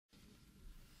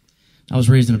I was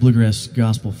raised in a bluegrass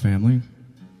gospel family.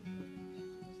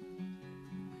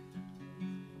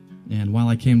 And while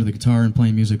I came to the guitar and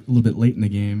playing music a little bit late in the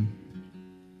game,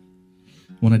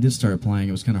 when I did start playing,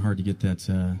 it was kind of hard to get that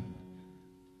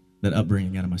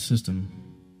upbringing out of my system.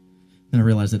 Then I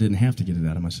realized I didn't have to get it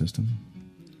out of my system.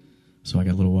 So I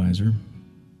got a little wiser.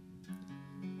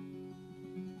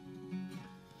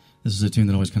 This is a tune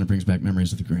that always kind of brings back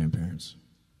memories of the grandparents.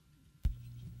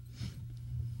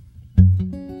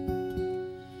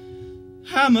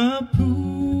 I'm a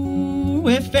poor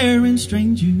wayfaring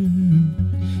stranger,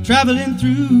 traveling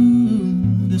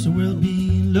through this world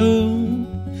below.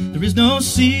 There is no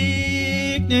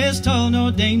sickness, toil,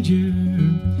 no danger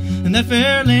in that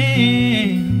fair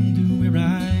land where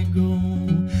I go.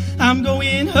 I'm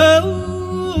going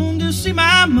home to see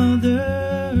my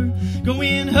mother,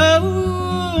 going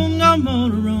home, no more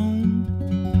to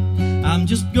roam. I'm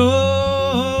just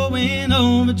going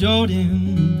over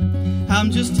Jordan, I'm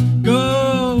just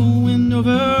going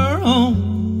over home.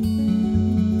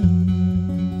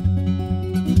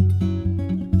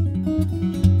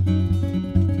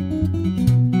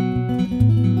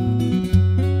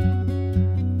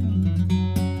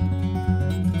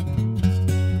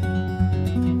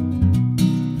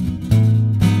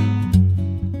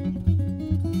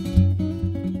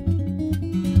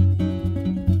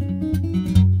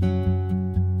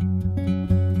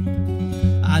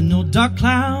 I know dark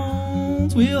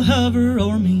clouds will hover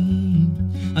o'er me.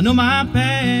 I know my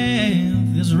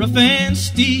path is rough and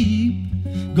steep.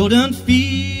 Golden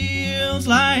fields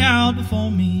lie out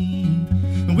before me,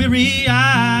 and weary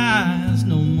eyes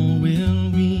no more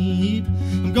will weep.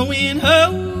 I'm going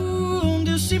home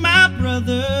to see my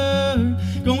brother,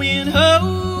 going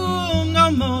home, no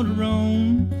more to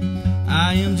roam.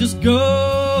 I am just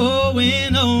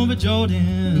going over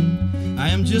Jordan, I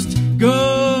am just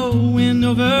going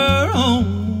over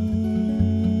home.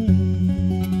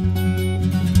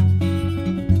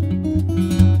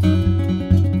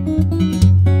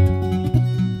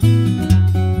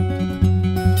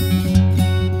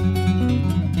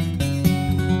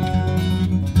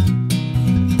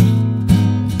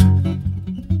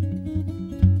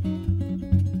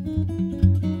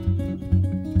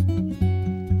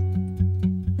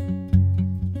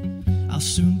 I'll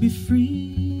soon be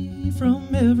free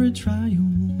from every trial,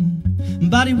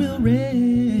 body will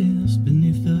rest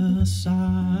beneath the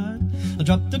sod. I'll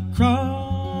drop the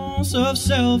cross of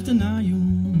self-denial,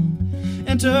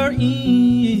 enter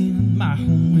in my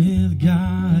home with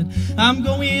God. I'm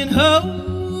going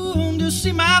home to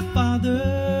see my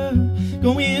father,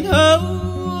 going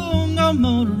home, no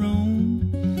more to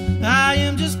roam. I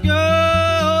am just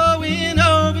going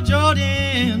over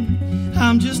Jordan,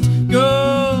 I'm just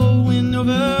going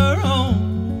over home.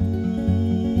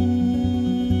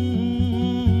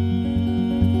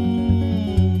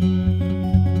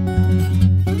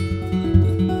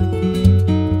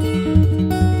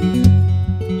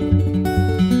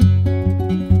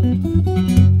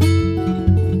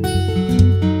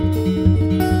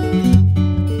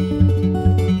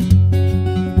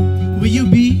 Will you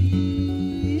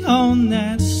be on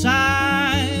that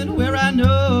side where I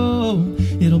know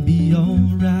it'll be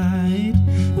alright?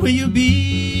 Will you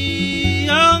be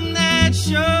on that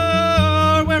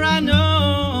shore where I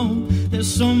know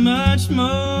there's so much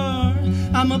more?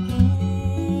 I'm a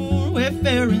poor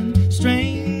wayfaring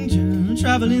stranger,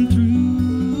 traveling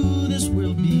through this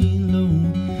world below.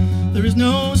 There is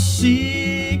no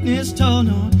sickness, toil,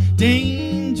 nor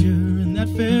danger in that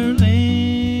fair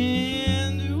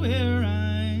land where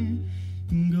I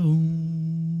go.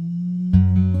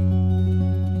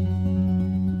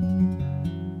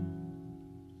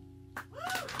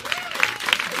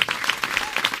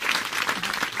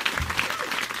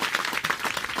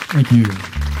 Thank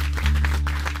you.